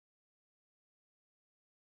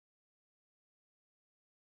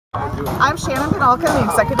I'm Shannon Penalkin, the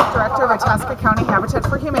Executive Director of Itasca County Habitat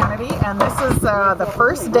for Humanity, and this is the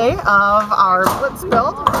first day of our Blitz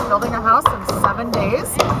Build. We're building a house in 7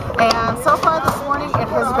 days, and so far this morning it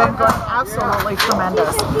has been going absolutely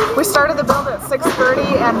tremendous. We started the build at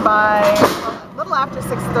 6:30, and by a little after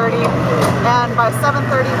 6:30, and by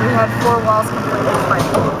 7:30 we had 4 walls completely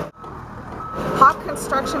framed. Hawk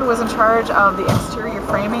Construction was in charge of the exterior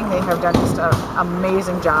framing. They have done just an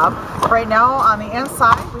amazing job. Right now on the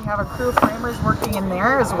inside we have a crew of framers working in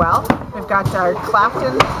there as well. We've got our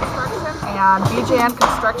Clapton Construction and BJN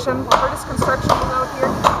Construction, Curtis Construction is out here,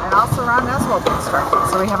 and also Ron Neswold Construction.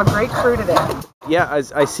 So we have a great crew today. Yeah,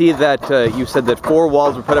 I see that you said that 4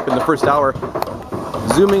 walls were put up in the first hour.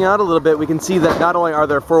 Zooming out a little bit, we can see that not only are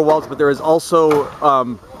there 4 walls, but there is also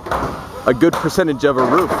a good percentage of a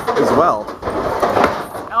roof as well.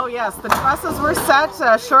 Oh yes, the trusses were set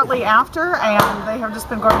shortly after, and they have just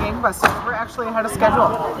been going gangbusters. We're actually ahead of schedule.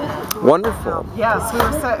 Wonderful. Yes, we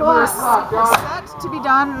were set to be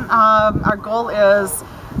done. Our goal is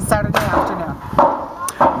Saturday afternoon.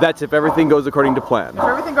 That's if everything goes according to plan. If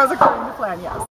everything goes according to plan, yes.